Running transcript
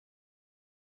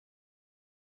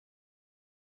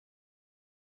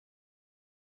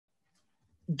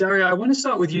Darya, I want to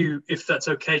start with you, if that's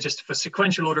okay, just for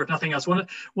sequential order, if nothing else.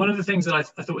 One of the things that I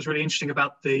thought was really interesting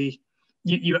about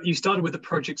you started with the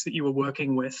projects that you were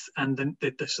working with, and then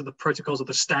the protocols or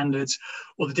the standards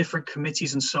or the different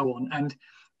committees and so on. And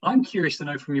I'm curious to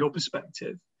know from your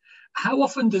perspective, how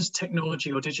often does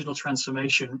technology or digital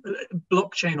transformation,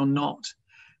 blockchain or not,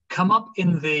 come up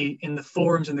in the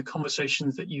forums and the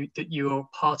conversations that you are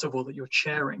part of or that you're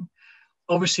chairing?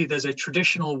 Obviously, there's a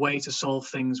traditional way to solve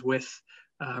things with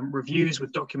reviews,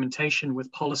 with documentation,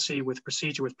 with policy, with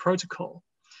procedure, with protocol.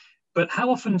 But how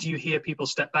often do you hear people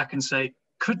step back and say,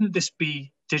 couldn't this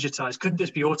be digitized? Couldn't this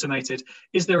be automated?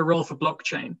 Is there a role for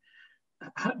blockchain?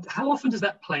 How often does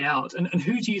that play out? And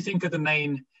who do you think are the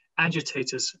main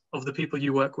agitators of the people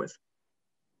you work with?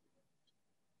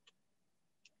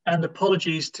 And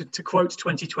apologies, to quote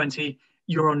 2020,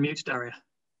 you're on mute, Darya.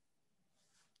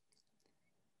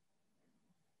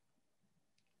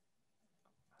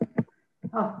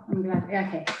 Oh, I'm glad.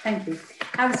 Okay, thank you.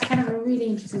 That was kind of a really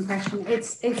interesting question.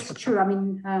 It's true. I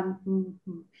mean,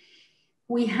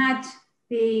 we had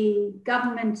the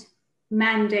government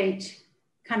mandate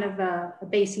kind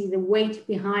of basically the weight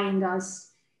behind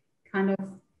us kind of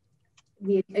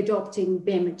the adopting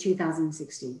BIM in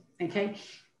 2016, okay?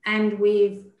 And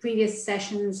with previous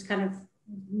sessions kind of,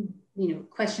 you know,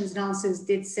 questions and answers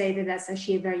did say that that's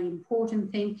actually a very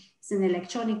important thing. It's an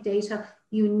electronic data.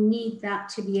 You need that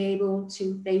to be able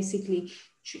to basically,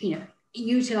 you know,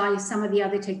 utilize some of the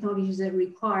other technologies that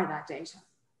require that data.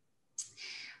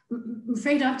 I'm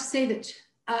afraid I have to say that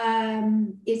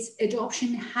its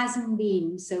adoption hasn't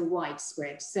been so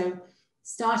widespread. So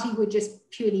starting with just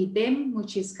purely BIM,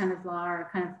 which is kind of our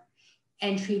kind of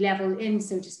entry level in,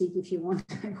 so to speak, if you want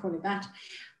to call it that.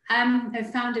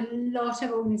 I've found a lot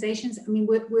of organizations, I mean,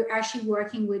 we're actually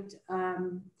working with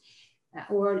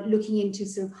or looking into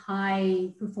sort of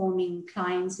high performing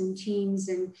clients and teams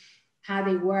and how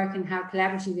they work and how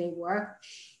collaborative they work.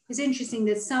 It's interesting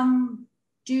that some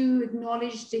do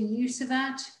acknowledge the use of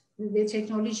that, the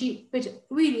technology, but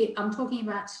really I'm talking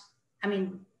about, I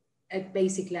mean, at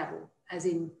basic level, as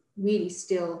in really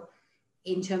still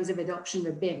in terms of adoption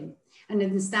of BIM and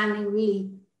understanding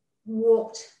really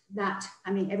what that,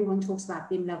 I mean, everyone talks about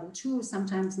BIM level 2,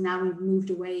 sometimes now we've moved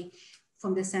away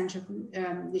from the central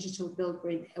digital build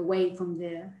grid, away from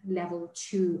the level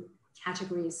 2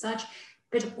 category as such.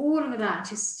 But all of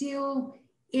that is still,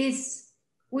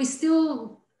 we're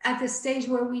still at the stage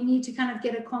where we need to kind of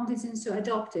get a competence to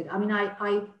adopt it. I mean,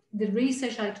 the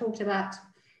research I talked about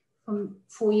from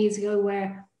 4 years ago,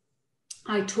 where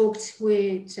I talked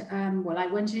with, well, I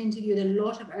went and interviewed a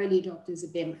lot of early adopters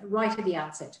of BIM right at the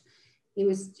outset. It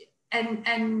was,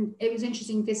 and it was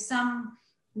interesting because some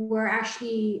were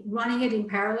actually running it in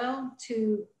parallel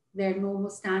to their normal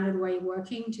standard way of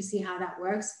working to see how that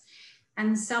works.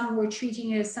 And some were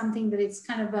treating it as something that it's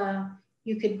kind of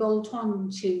you could bolt on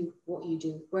to what you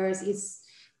do. Whereas it's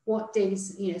what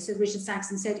Davis, you know, so Richard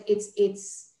Saxon said, it's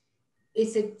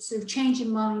a sort of change in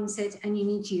mindset and you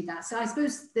need to do that. So I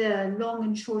suppose the long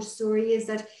and short story is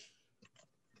that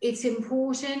it's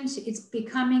important, it's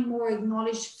becoming more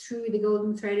acknowledged through the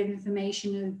golden thread of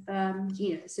information of,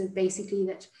 you know, so basically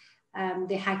that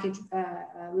the Hackett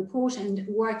report, and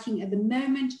working at the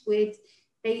moment with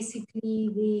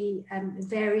basically the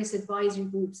various advisory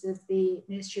groups of the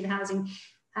Ministry of Housing,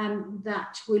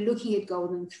 that we're looking at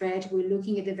golden thread, we're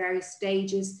looking at the various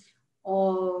stages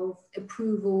of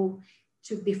approval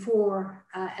to before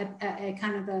a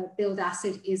kind of a build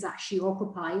asset is actually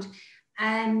occupied.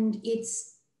 And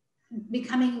it's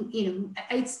becoming, you know,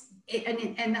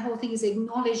 and the whole thing is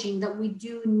acknowledging that we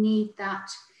do need that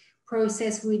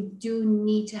process, we do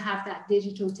need to have that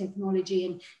digital technology.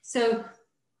 And so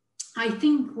I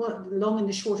think what the long and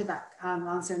the short of that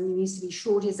answer, and it needs to be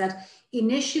short, is that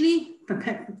initially, from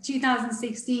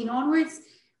 2016 onwards,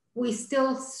 we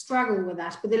still struggle with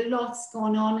that, but a lot's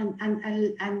gone on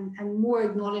and more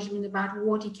acknowledgement about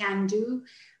what it can do.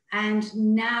 And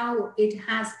now it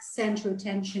has central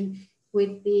attention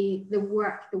with the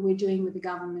work that we're doing with the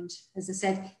government, as I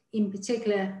said, in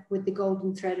particular with the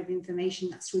golden thread of information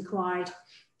that's required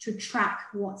to track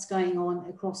what's going on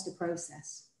across the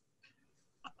process.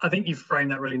 I think you've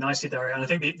framed that really nicely, Darya. And I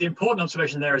think the important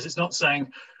observation there is it's not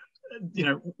saying, you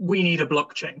know, we need a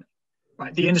blockchain,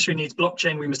 right? The industry needs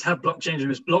blockchain. We must have blockchains. We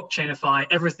must blockchainify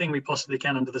everything we possibly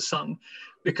can under the sun,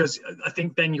 because I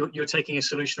think then you're taking a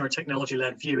solution or a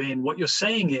technology-led view in. What you're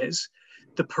saying is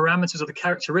the parameters or the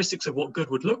characteristics of what good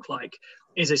would look like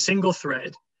is a single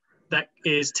thread that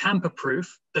is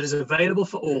tamper-proof, that is available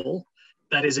for all,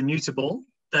 that is immutable,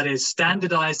 that is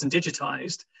standardized and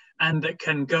digitized, and that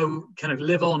can go kind of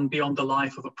live on beyond the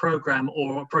life of a program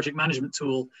or a project management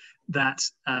tool that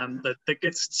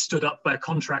gets stood up by a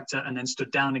contractor and then stood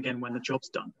down again when the job's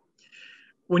done.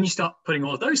 When you start putting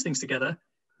all of those things together,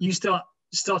 you start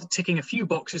ticking a few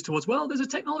boxes towards, well, there's a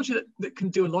technology that can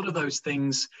do a lot of those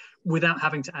things without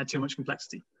having to add too much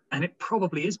complexity. And it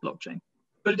probably is blockchain,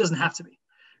 but it doesn't have to be,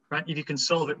 right? If you can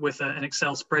solve it with an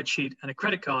Excel spreadsheet and a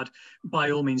credit card, by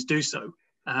all means do so.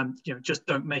 Just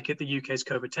don't make it the UK's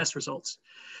COVID test results.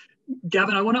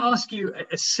 Gavin, I want to ask you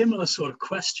a similar sort of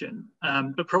question,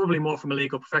 but probably more from a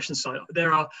legal profession side.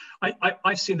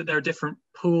 I've seen that there are different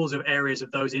pools of areas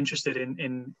of those interested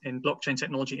in blockchain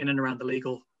technology in and around the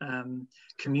legal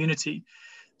community.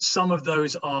 Some of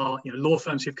those are law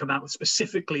firms who've come out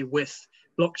specifically with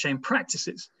blockchain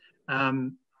practices.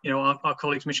 Our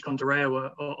colleagues Mishcon Darya were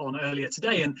on earlier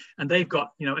today, and they've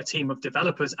got a team of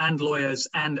developers and lawyers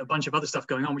and a bunch of other stuff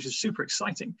going on, which is super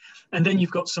exciting. And then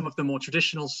you've got some of the more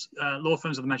traditional law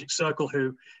firms of the Magic Circle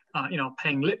who are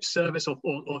paying lip service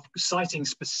or citing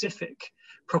specific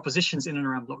propositions in and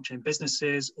around blockchain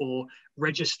businesses or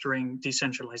registering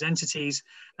decentralized entities.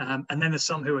 And then there's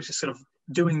some who are just sort of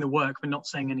doing the work but not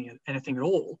saying anything at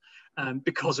all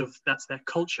because of that's their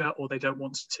culture, or they don't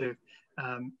want to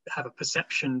have a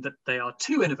perception that they are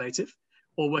too innovative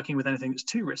or working with anything that's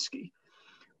too risky.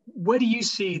 Where do you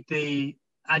see the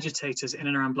agitators in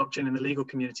and around blockchain in the legal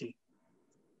community?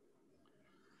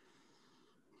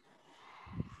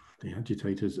 The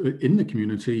agitators in the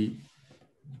community,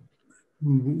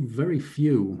 very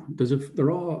few.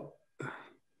 There are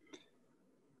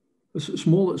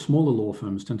smaller law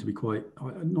firms tend to be quite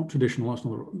not traditional. That's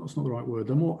not the right word.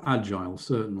 They're more agile,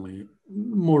 certainly,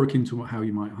 more akin to how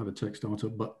you might have a tech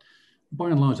startup. But by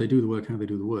and large, they do the work how they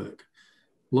do the work.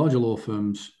 Larger law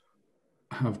firms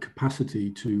have capacity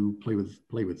to play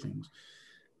with things,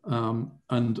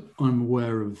 and I'm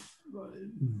aware of,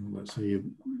 let's say,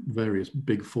 various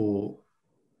Big Four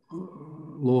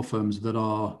law firms that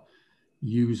are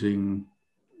using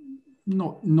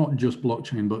not just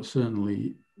blockchain, but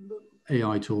certainly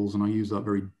AI tools, and I use that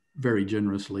very, very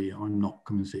generously. I'm not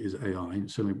convinced it is AI. It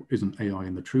certainly isn't AI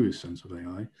in the truest sense of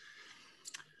AI.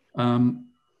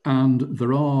 And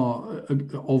there are,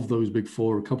 of those Big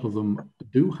Four, a couple of them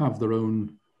do have their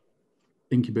own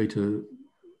incubator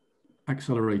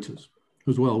accelerators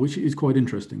as well, which is quite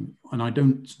interesting. And I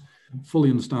don't fully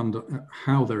understand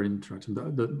how they're interacting.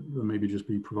 That they maybe just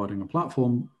be providing a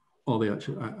platform. Are they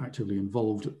actually actively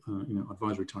involved,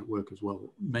 advisory type work as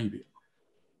well? Maybe.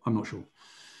 I'm not sure.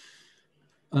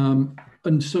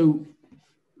 And so,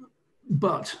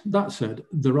 but that said,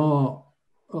 there are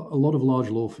a lot of large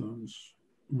law firms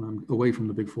away from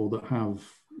the Big Four that have,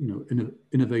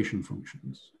 innovation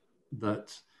functions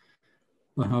that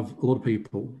have a lot of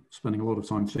people spending a lot of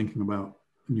time thinking about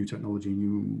new technology,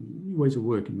 new ways of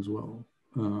working as well,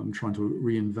 trying to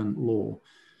reinvent law.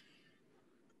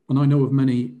 And I know of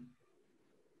many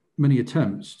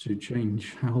attempts to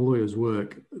change how lawyers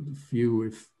work.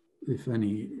 Few, if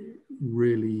any,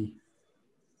 really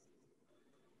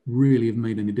have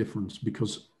made any difference,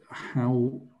 because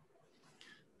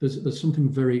there's something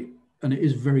very, and it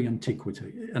is very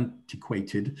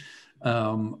antiquated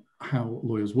how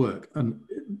lawyers work. And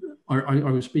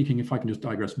I was speaking, if I can just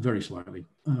digress very slightly,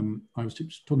 I was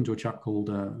talking to a chap called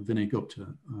Vinay Gupta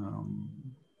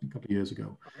a couple of years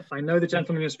ago. I know the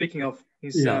gentleman you're speaking of.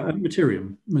 He's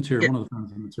Materium, yeah. One of the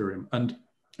founders of Materium. And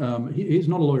he's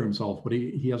not a lawyer himself, but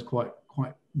he has quite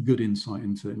good insight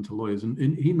into lawyers. And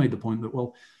he made the point that,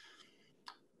 well,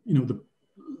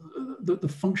 the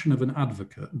function of an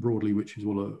advocate broadly, which is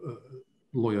what a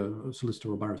lawyer, a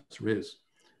solicitor or barrister is,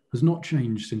 has not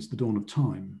changed since the dawn of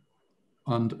time.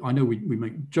 And I know we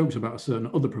make jokes about a certain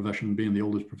other profession being the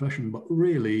oldest profession, but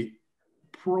really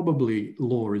probably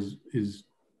law is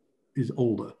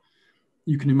older.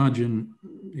 You can imagine,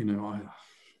 I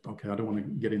don't want to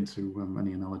get into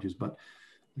any analogies, but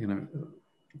I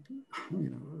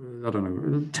don't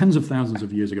know, tens of thousands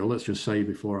of years ago, let's just say,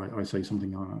 before I say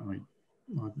something,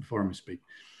 before I misspeak,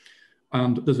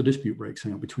 and there's a dispute breaks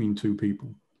out between two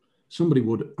people. Somebody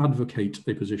would advocate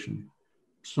a position.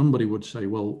 Somebody would say,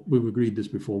 well, we've agreed this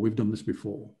before, we've done this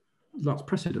before. That's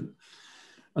precedent.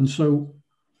 And so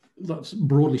that's,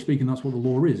 broadly speaking, that's what the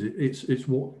law is. It's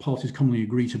what parties commonly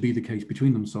agree to be the case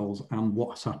between themselves and what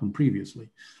has happened previously.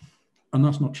 And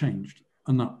that's not changed.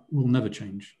 And that will never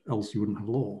change, else you wouldn't have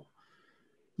law.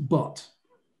 But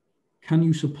can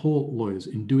you support lawyers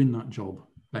in doing that job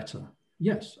better?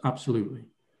 Yes, absolutely.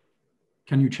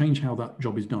 Can you change how that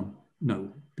job is done?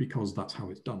 No, because that's how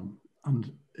it's done.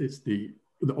 And it's the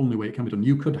only way it can be done.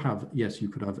 You could have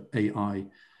AI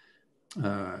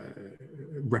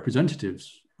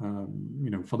representatives,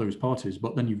 for those parties,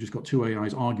 but then you've just got two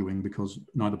AIs arguing because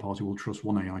neither party will trust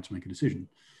one AI to make a decision.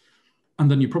 And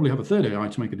then you probably have a third AI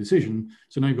to make a decision.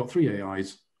 So now you've got three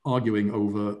AIs arguing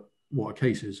over what a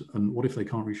case is and what if they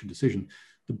can't reach a decision.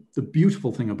 The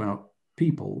beautiful thing about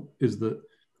people is that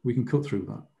we can cut through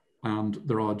that. And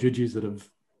there are judges that have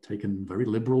taken very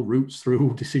liberal routes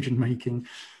through decision making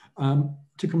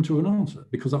to come to an answer,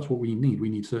 because that's what we need. We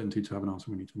need certainty to have an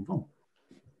answer. We need to move on.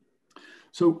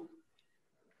 So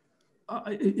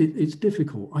it's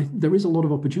difficult. There is a lot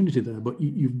of opportunity there, but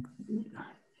you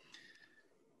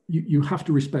have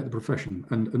to respect the profession.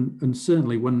 And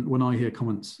certainly when I hear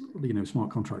comments, smart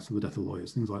contracts are the death of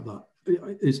lawyers, things like that,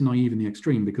 it's naive in the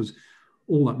extreme, because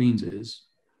all that means is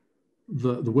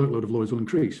the workload of lawyers will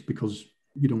increase because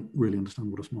you don't really understand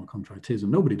what a smart contract is,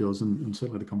 and nobody does. And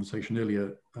certainly the conversation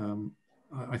earlier,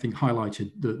 I think,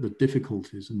 highlighted the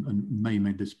difficulties, and May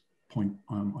made this point,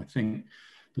 I think,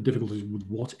 the difficulties with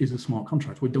what is a smart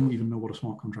contract. We don't even know what a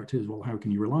smart contract is. Well, how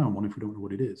can you rely on one if we don't know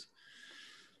what it is?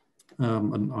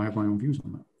 And I have my own views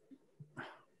on that.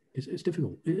 It's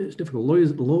difficult. It's difficult. Law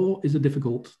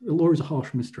is a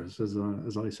harsh mistress, as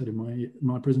I said in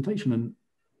my presentation, and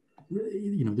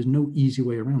there's no easy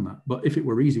way around that. But if it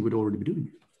were easy, we'd already be doing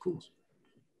it, of course.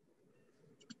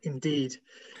 Indeed,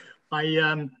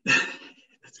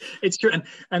 it's true,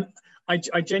 and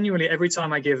I genuinely, every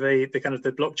time I give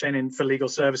the blockchain for legal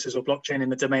services or blockchain in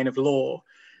the domain of law,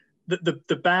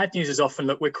 the bad news is often,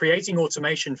 look, we're creating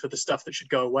automation for the stuff that should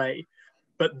go away,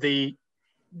 but the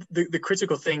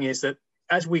critical thing is that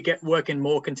as we work in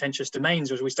more contentious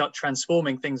domains, or as we start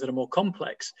transforming things that are more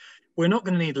complex, we're not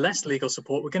going to need less legal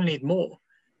support. We're going to need more.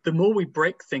 The more we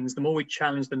break things, the more we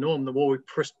challenge the norm, the more we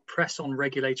press on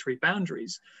regulatory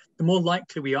boundaries, the more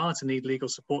likely we are to need legal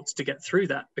support to get through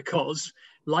that, because,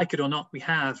 like it or not, we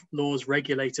have laws,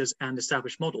 regulators, and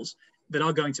established models that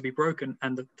are going to be broken.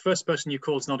 And the first person you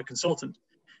call is not a consultant,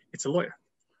 it's a lawyer.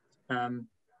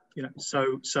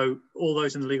 So all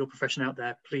those in the legal profession out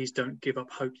there, please don't give up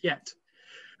hope yet.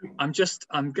 I'm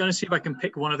going to see if I can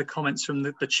pick one of the comments from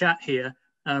the chat here.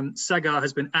 Sagar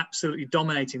has been absolutely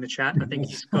dominating the chat. I think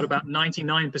he's got about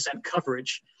 99%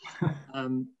 coverage.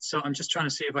 So I'm just trying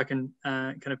to see if I can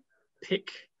kind of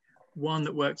pick one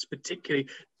that works particularly.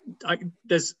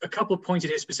 There's a couple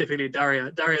pointed here specifically,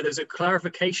 Darya. Darya, there's a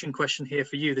clarification question here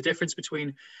for you. The difference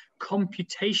between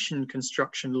computation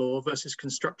construction law versus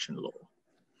construction law.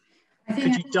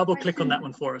 Could you double click on that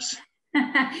one for us?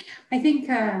 I think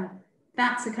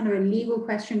that's a kind of a legal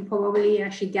question. Probably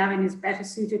actually Gavin is better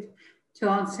suited to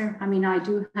answer. I mean, I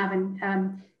do have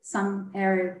some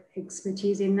area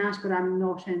expertise in that, but I'm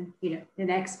not an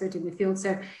expert in the field.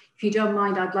 So if you don't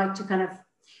mind, I'd like to kind of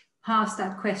pass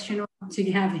that question on to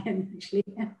Gavin, actually.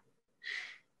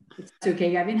 It's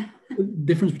okay, Gavin. The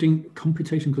difference between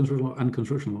computation construction law and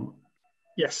construction law?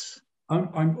 Yes.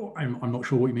 I'm not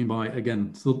sure what you mean by,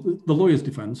 again, so the lawyer's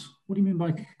defense. What do you mean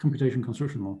by computation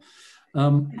construction law?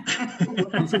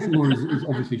 Construction law is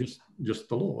obviously just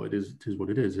the law. It is what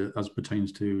it is as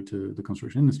pertains to the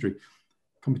construction industry.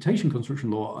 Computation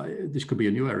construction law, this could be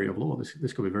a new area of law.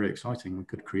 This could be very exciting. We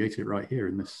could create it right here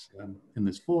in this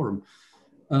forum.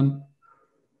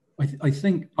 I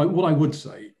think what I would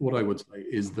say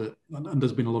is that, and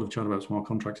there's been a lot of chat about smart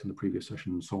contracts in the previous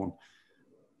session and so on.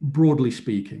 Broadly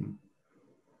speaking,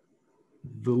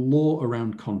 the law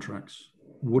around contracts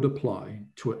would apply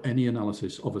to any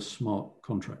analysis of a smart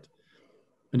contract.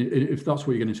 And if that's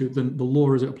what you're getting to, then the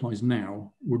law as it applies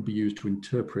now would be used to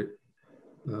interpret,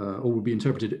 or would be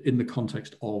interpreted in the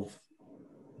context of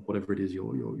whatever it is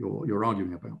you're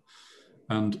arguing about.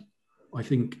 And I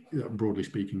think, broadly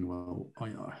speaking, well, I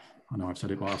know I've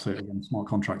said it, but I'll say it again, smart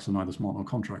contracts are neither smart nor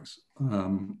contracts.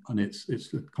 And it's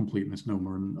a complete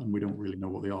misnomer, and we don't really know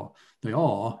what they are. They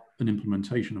are an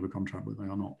implementation of a contract, but they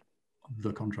are not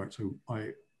the contract. So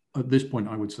at this point,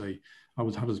 I would say, I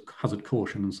would hazard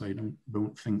caution and say,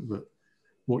 don't think that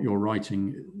what you're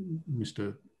writing,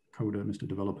 Mr. Coder, Mr.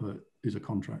 Developer, is a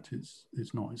contract.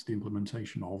 It's not. It's the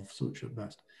implementation of such at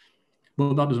best.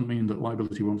 But that doesn't mean that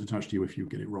liability won't attach to you if you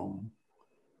get it wrong.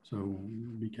 So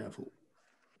be careful.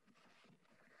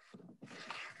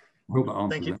 I hope that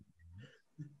answers Thank you. it.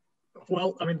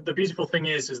 Well, I mean, the beautiful thing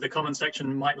is the comment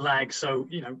section might lag. So,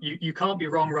 you can't be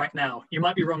wrong right now. You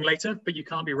might be wrong later, but you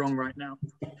can't be wrong right now.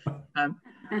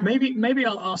 Maybe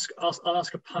I'll ask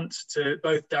a punt to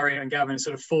both Darya and Gavin, a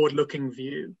sort of forward-looking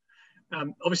view.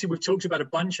 Obviously, we've talked about a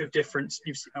bunch of different,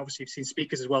 you've seen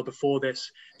speakers as well before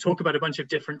this, talk about a bunch of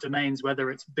different domains,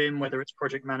 whether it's BIM, whether it's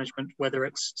project management, whether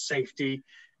it's safety,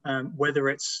 whether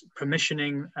it's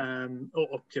permissioning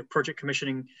or project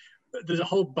commissioning. There's a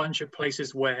whole bunch of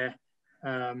places where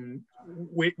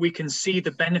we can see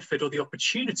the benefit or the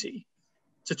opportunity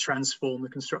to transform the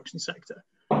construction sector,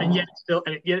 and yet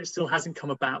it still hasn't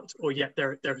come about, or yet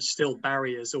there are still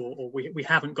barriers, or we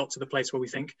haven't got to the place where we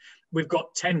think we've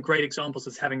got 10 great examples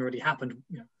of having already happened,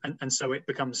 and so it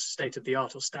becomes state of the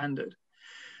art or standard.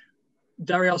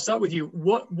 Darya, I'll start with you.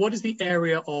 What is the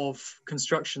area of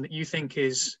construction that you think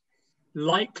is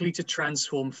likely to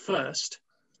transform first?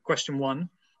 Question one.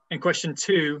 And question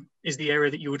two is the area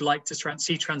that you would like to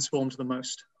see transformed the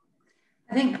most.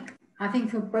 I think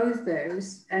for both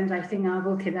those, and I think I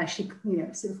will can actually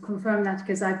sort of confirm that,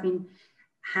 because I've been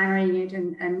hammering it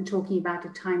and talking about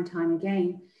it time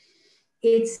again.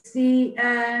 It's the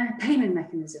payment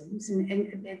mechanisms and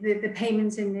the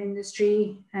payments in the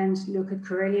industry, and look at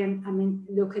Carillion. I mean,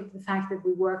 look at the fact that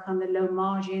we work on the low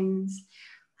margins,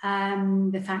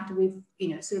 the fact that we've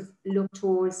sort of looked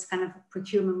towards kind of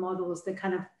procurement models that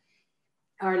kind of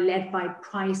are led by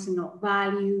price and not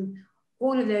value.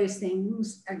 All of those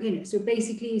things, so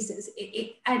basically,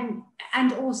 and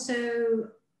also,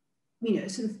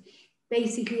 sort of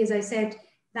basically, as I said,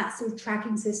 that sort of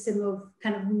tracking system of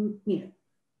kind of,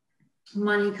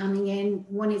 money coming in,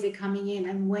 when is it coming in,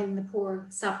 and when the poor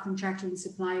subcontractor and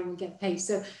supplier will get paid.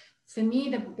 So for me,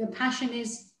 the passion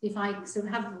is, if I sort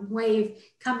of have a way of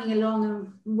coming along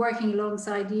and working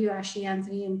alongside you, actually,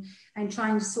 Anthony, and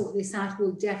trying to sort this out,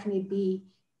 will definitely be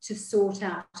to sort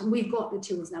out. And we've got the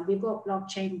tools now. We've got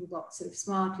blockchain, we've got sort of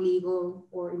smart legal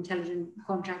or intelligent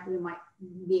contract that we might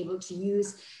be able to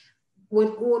use.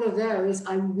 With all of those,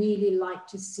 I really like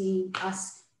to see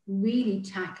us really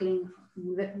tackling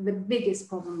the biggest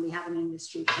problem we have in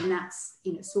industry, and that's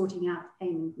sorting out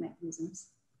payment mechanisms.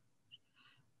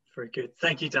 Very good.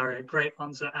 Thank you, Darya. Great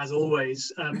answer as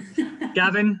always.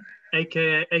 Gavin,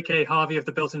 aka Harvey of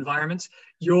the Built Environment,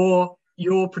 your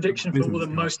prediction for the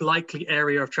most likely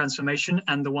area of transformation,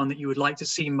 and the one that you would like to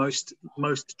see most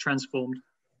transformed.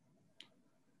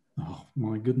 Oh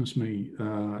my goodness me,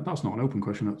 that's not an open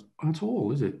question at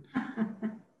all, is it?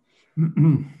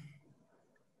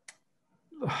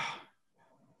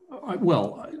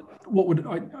 What would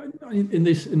in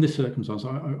this circumstance?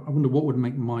 I wonder what would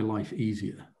make my life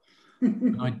easier.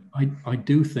 I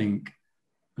do think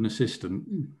an assistant,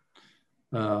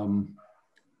 a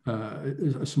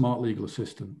smart legal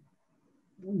assistant,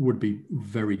 would be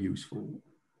very useful.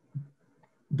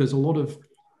 There's a lot of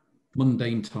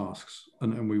mundane tasks,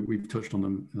 and we've touched on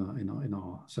them in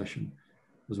our session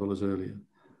as well as earlier,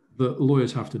 that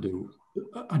lawyers have to do.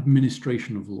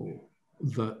 Administration of law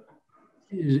that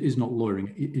is not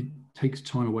lawyering. It takes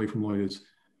time away from lawyers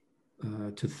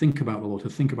to think about the law, to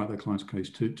think about their client's case,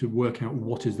 to work out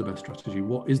what is the best strategy,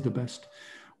 what is the best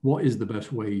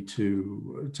way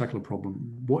to tackle a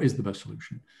problem, what is the best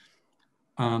solution.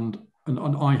 And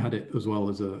I had it as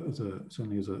well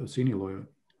certainly as a senior lawyer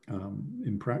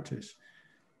in practice,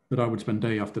 that I would spend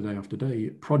day after day after day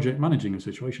project managing a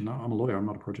situation. I'm a lawyer, I'm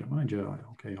not a project manager.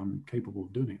 Okay, I'm capable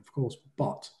of doing it, of course,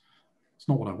 but it's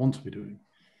not what I want to be doing.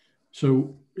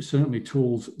 So certainly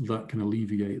tools that can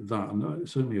alleviate that, and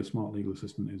certainly a smart legal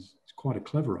assistant is quite a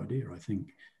clever idea, I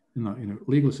think, in that,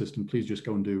 legal assistant, please just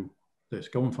go and do this,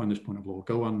 go and find this point of law,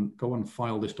 go and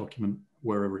file this document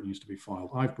wherever it needs to be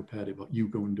filed. I've prepared it, but you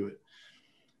go and do it.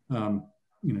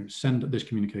 Send this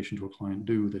communication to a client,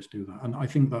 do this, do that. And I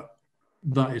think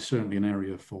that is certainly an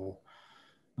area of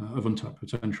untapped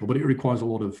potential, but it requires a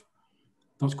lot of,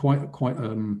 that's quite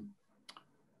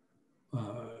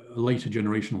a later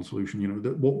generational solution.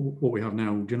 What we have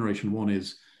now, generation one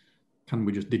is, can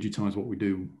we just digitize what we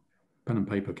do? Pen and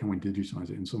paper, can we digitize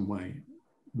it in some way?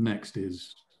 Next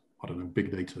is, I don't know, big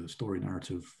data, story,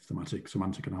 narrative, thematic,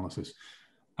 semantic analysis.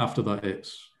 After that,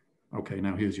 it's, okay,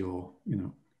 now here's your,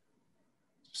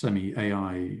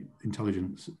 semi-AI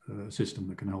intelligence system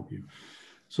that can help you.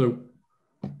 So,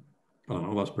 I don't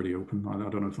know, that's pretty open. I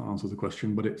don't know if that answers the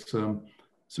question, but it's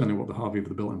certainly what the Harvey of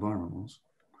the Built Environment was.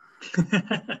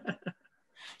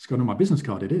 It's going on my business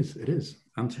card. It is.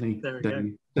 Anthony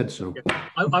said so.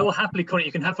 I will happily call it.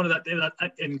 You can have one of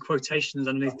that in quotations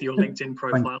underneath your LinkedIn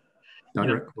profile.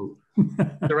 Direct quote.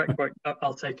 Direct quote.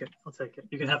 I'll take it.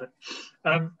 You can have it.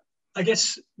 I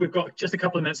guess we've got just a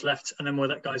couple of minutes left, and then we'll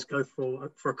let guys go for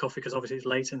a coffee, because obviously it's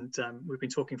late and we've been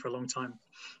talking for a long time.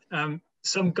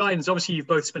 Some guidance. Obviously, you've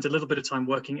both spent a little bit of time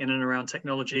working in and around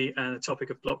technology and the topic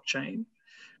of blockchain.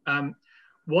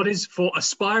 What is, for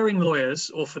aspiring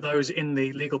lawyers, or for those in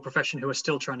the legal profession who are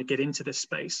still trying to get into this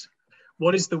space,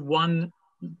 what is the one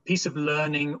piece of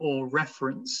learning or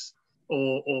reference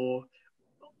or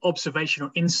observation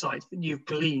or insight that you've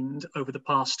gleaned over the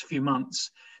past few months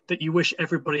that you wish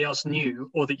everybody else knew,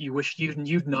 or that you wish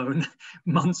you'd known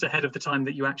months ahead of the time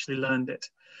that you actually learned it?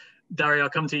 Darya, I'll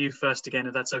come to you first again,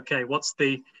 if that's okay. What's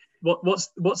the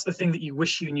thing that you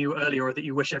wish you knew earlier, or that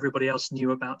you wish everybody else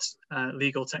knew about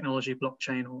legal technology,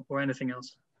 blockchain, or anything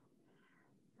else?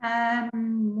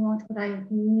 What would I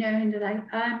have known that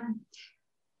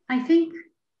I think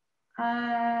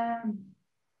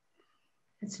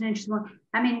it's an interesting one.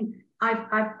 I mean,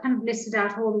 I've kind of listed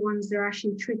out all the ones that are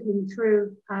actually trickling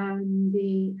through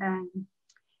the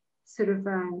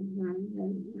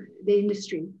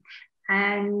industry,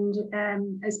 and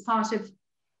as part of,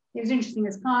 it was interesting,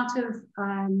 as part of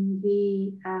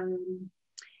the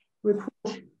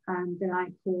report that I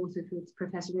co-authored with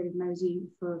Professor David Mosey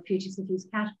for Future Cities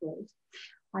categories,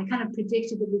 I kind of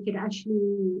predicted that we could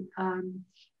actually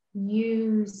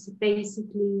use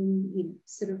basically,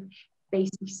 sort of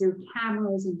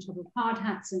cameras and top of hard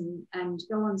hats and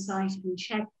go on site and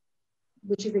check,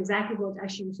 which is exactly what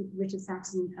actually Richard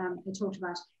Saxon talked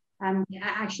about. I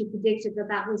actually predicted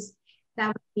that would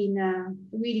have been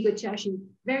really good to actually,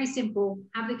 very simple,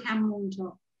 have the camera on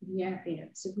top,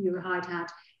 so your hard hat,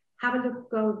 have a look,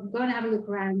 go and have a look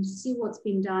around, see what's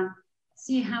been done,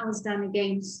 see how it's done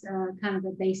against kind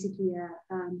of basically a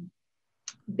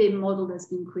BIM model that's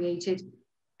been created,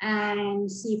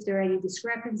 and see if there are any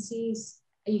discrepancies.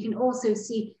 You can also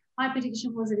see, my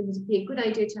prediction was that it would be a good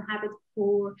idea to have it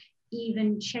for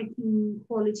even checking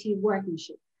quality of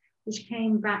workmanship, which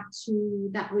came back to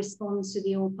that response to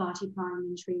the all-party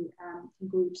parliamentary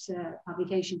group's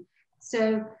publication.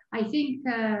 So I think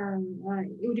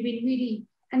it would have been really,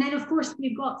 and then of course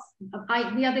we've got,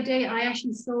 the other day I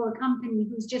actually saw a company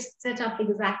who's just set up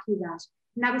exactly that,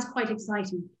 and that was quite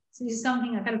exciting. So this is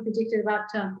something I kind of predicted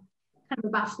about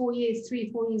about 3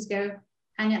 or 4 years ago,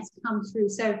 and it's come through.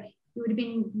 So it would have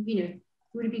been, it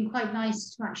would have been quite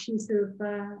nice to actually sort of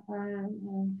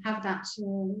have that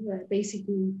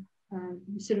basically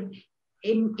sort of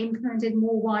implemented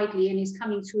more widely, and is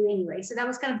coming through anyway. So that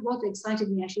was kind of what excited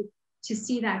me, actually, to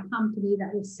see that company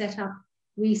that was set up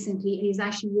recently and is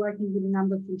actually working with a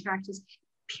number of contractors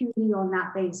purely on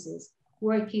that basis,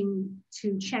 working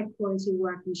to check quality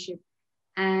workmanship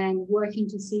and working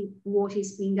to see what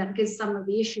is being done, because some of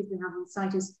the issues we have on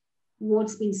site is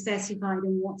what's been specified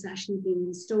and what's actually being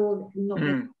installed, and not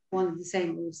one of the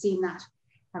same. We've seen that.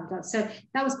 So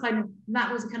that was kind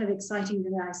of exciting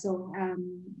that I saw.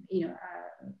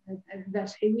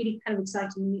 That it really kind of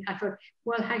excited me. I thought,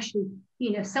 well, actually,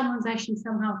 someone's actually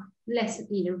somehow read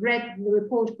the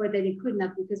report, but then they couldn't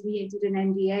have, because we did an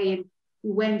NDA and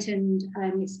we went and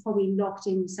it's probably locked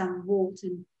in some vault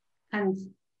and kind of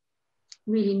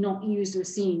really not used or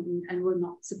seen, and we're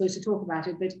not supposed to talk about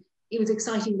it. But it was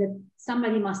exciting that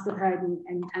somebody must have heard,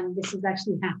 and this has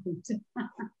actually happened.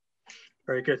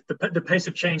 Very good. The pace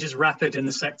of change is rapid in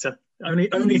the sector.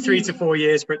 Only 3 to 4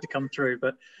 years for it to come through,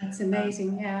 but that's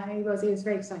amazing. Yeah, it was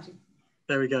very exciting.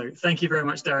 There we go. Thank you very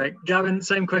much, Darya. Gavin,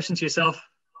 same question to yourself.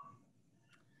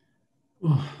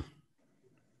 Oh.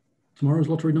 Tomorrow's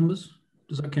lottery numbers,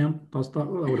 does that count? That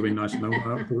would have been nice to know.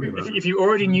 If you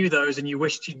already knew those and you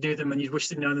wished you knew them and you wished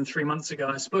to know them 3 months ago,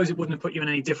 I suppose it wouldn't have put you in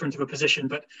any different of a position.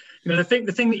 But the thing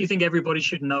that you think everybody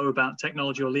should know about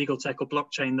technology or legal tech or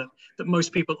blockchain that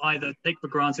most people either take for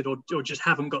granted or just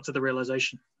haven't got to the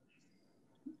realization.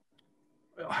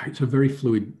 It's a very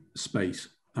fluid space,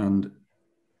 and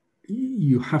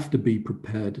you have to be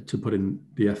prepared to put in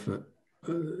the effort,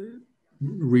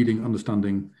 reading,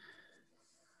 understanding,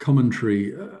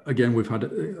 commentary. Again, we've had,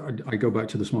 I go back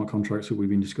to the smart contracts that we've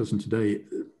been discussing today.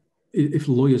 If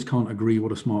lawyers can't agree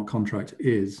what a smart contract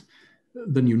is,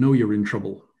 then you're in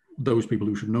trouble. Those people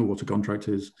who should know what a contract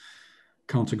is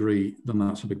can't agree, then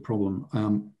that's a big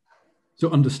problem. So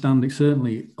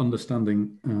certainly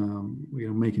understanding,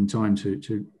 making time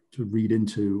to read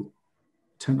into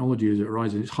technology as it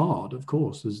arises. It's hard, of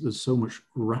course. There's so much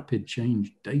rapid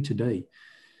change day to day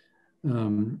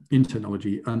in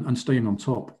technology, and staying on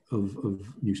top of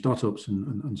new startups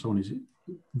and so on is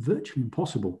virtually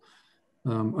impossible.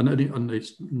 And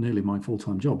it's nearly my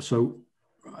full-time job. So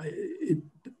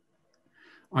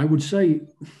I would say,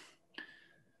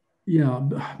 yeah,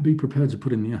 be prepared to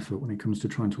put in the effort when it comes to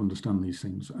trying to understand these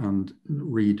things and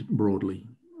read broadly.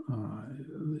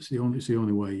 It's the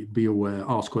only way. Be aware,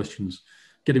 ask questions,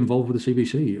 get involved with the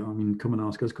CBC. I mean, come and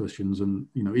ask us questions, and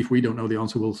if we don't know the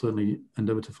answer, we'll certainly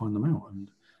endeavour to find them out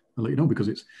and let you know. Because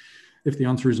if the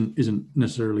answer isn't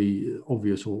necessarily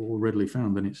obvious or readily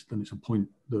found, then it's a point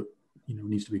that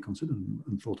needs to be considered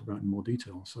and thought about in more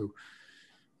detail. So,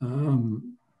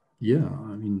 yeah,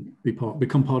 I mean,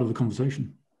 become part of the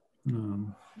conversation.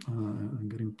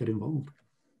 And get involved.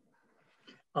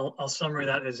 I'll summary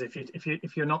that as if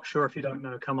you're not sure, if you don't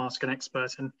know, come ask an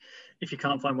expert, and if you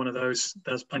can't find one of those,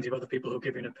 there's plenty of other people who'll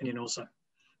give you an opinion also.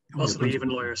 possibly even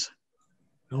lawyers.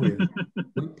 Oh yeah,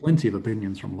 plenty of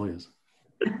opinions from lawyers.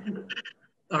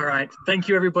 All right. Thank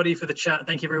you, everybody, for the chat.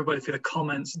 Thank you, everybody, for the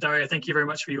comments. Darya, thank you very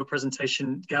much for your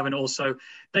presentation. Gavin, also.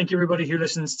 Thank you, everybody who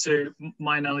listens to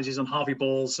my analogies on Harvey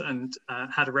balls and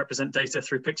how to represent data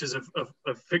through pictures of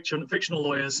fictional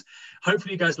lawyers.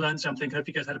 Hopefully, you guys learned something. Hope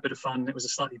you guys had a bit of fun. It was a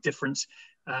slightly different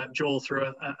jaw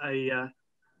through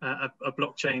a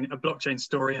blockchain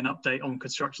story and update on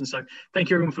construction. So thank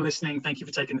you everyone for listening. Thank you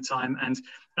for taking the time. And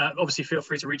obviously feel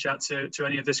free to reach out to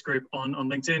any of this group on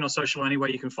LinkedIn or social, any way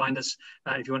you can find us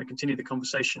if you want to continue the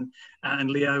conversation.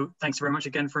 And Leo, thanks very much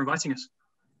again for inviting us.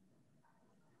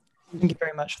 Thank you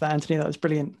very much for that, Anthony. That was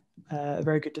brilliant. A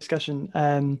very good discussion.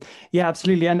 Yeah,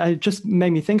 absolutely. And it just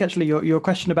made me think, actually, your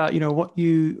question about, what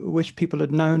you wish people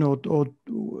had known or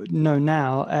know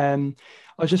now.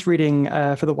 I was just reading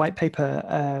for the white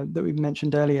paper that we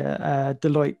mentioned earlier,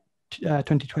 Deloitte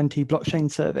 2020 blockchain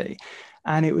survey.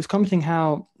 And it was commenting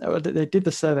how they did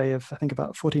the survey of, I think,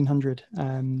 about 1,400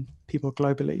 people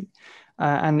globally.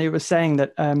 And it was saying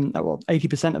that,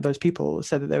 80% of those people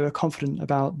said that they were confident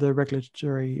about the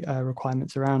regulatory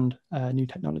requirements around new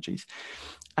technologies.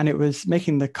 And it was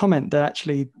making the comment that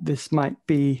actually this might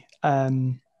be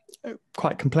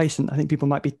quite complacent. I think people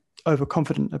might be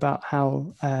overconfident about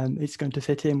how it's going to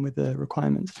fit in with the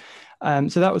requirements.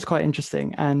 So that was quite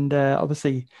interesting. And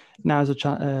obviously now is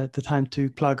the time to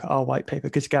plug our white paper,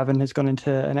 because Gavin has gone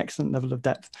into an excellent level of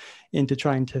depth into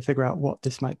trying to figure out what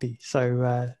this might be.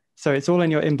 So so it's all in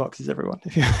your inboxes, everyone,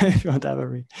 if you want to have a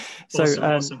read. So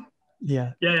awesome.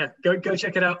 Yeah. Go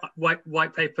check it out.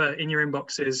 White paper in your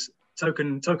inboxes.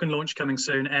 Token launch coming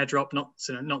soon. Airdrop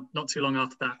not too long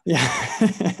after that.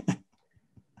 Yeah.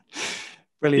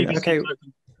 Brilliant. Okay,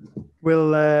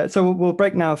 we'll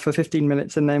break now for 15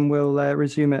 minutes, and then we'll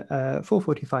resume at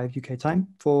 4:45 UK time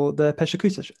for the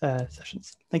Peshaku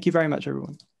sessions. Thank you very much,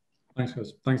 everyone. Thanks,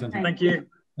 guys. Thanks, Anthony. Thank you.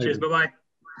 Cheers. Bye-bye.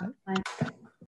 Bye.